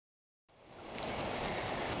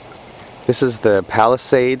This is the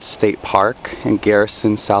Palisades State Park in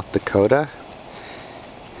Garrison, South Dakota.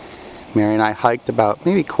 Mary and I hiked about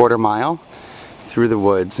maybe a quarter mile through the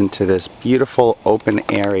woods into this beautiful open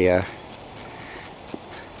area.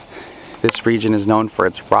 This region is known for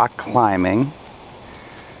its rock climbing.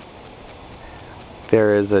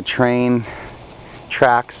 There is a train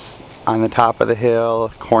tracks on the top of the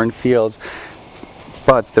hill, cornfields,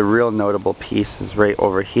 but the real notable piece is right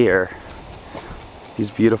over here. These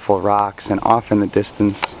beautiful rocks, and off in the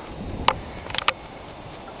distance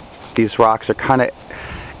these rocks are kind of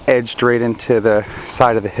edged right into the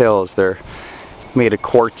side of the hills. They're made of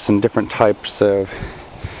quartz and different types of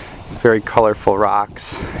very colorful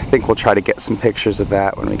rocks. I think we'll try to get some pictures of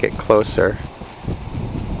that when we get closer.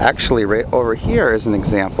 Actually, right over here is an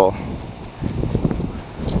example.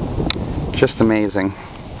 Just amazing.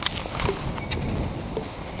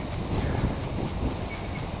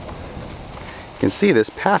 You can see this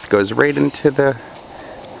path goes right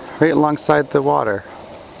alongside the water.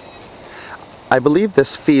 I believe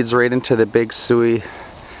this feeds right into the Big Sioux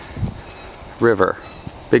River.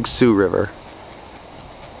 Big Sioux River.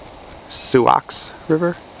 Sioux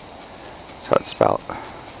River? That's how it's spelled.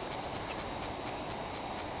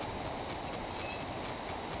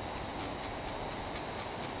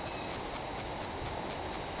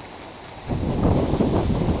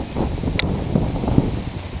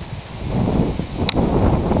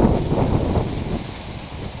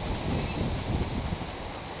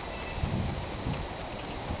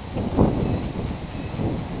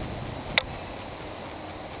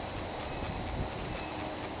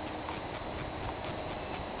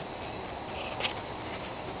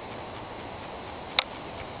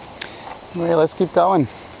 Alright, let's keep going.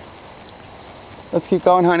 Let's keep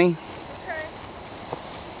going, honey. Okay.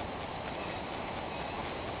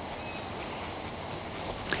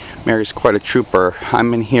 Mary's quite a trooper.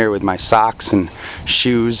 I'm in here with my socks and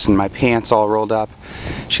shoes and my pants all rolled up.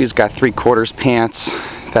 She's got 3/4 pants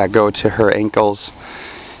that go to her ankles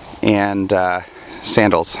and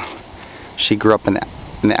sandals. She grew up in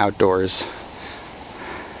the outdoors.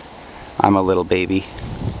 I'm a little baby.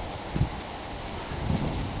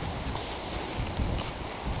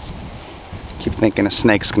 Keep thinking a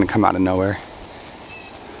snake's gonna come out of nowhere.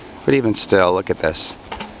 But even still, look at this.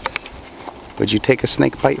 Would you take a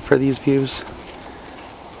snake bite for these views?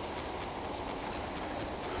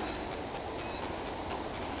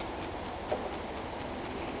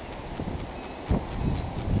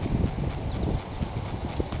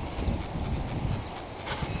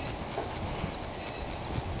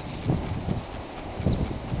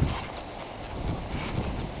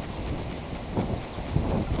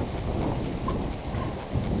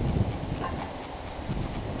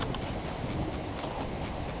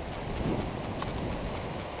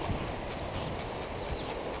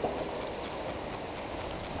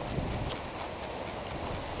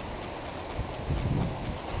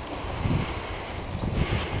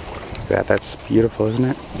 That's beautiful, isn't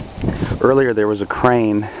it? Earlier there was a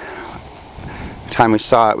crane. The time we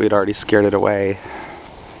saw it, we'd already scared it away.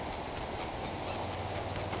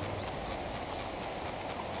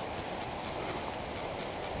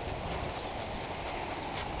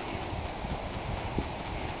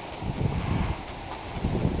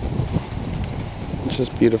 It's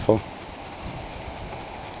just beautiful.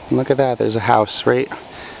 And look at that, there's a house right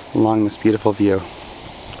along this beautiful view.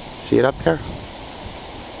 See it up there?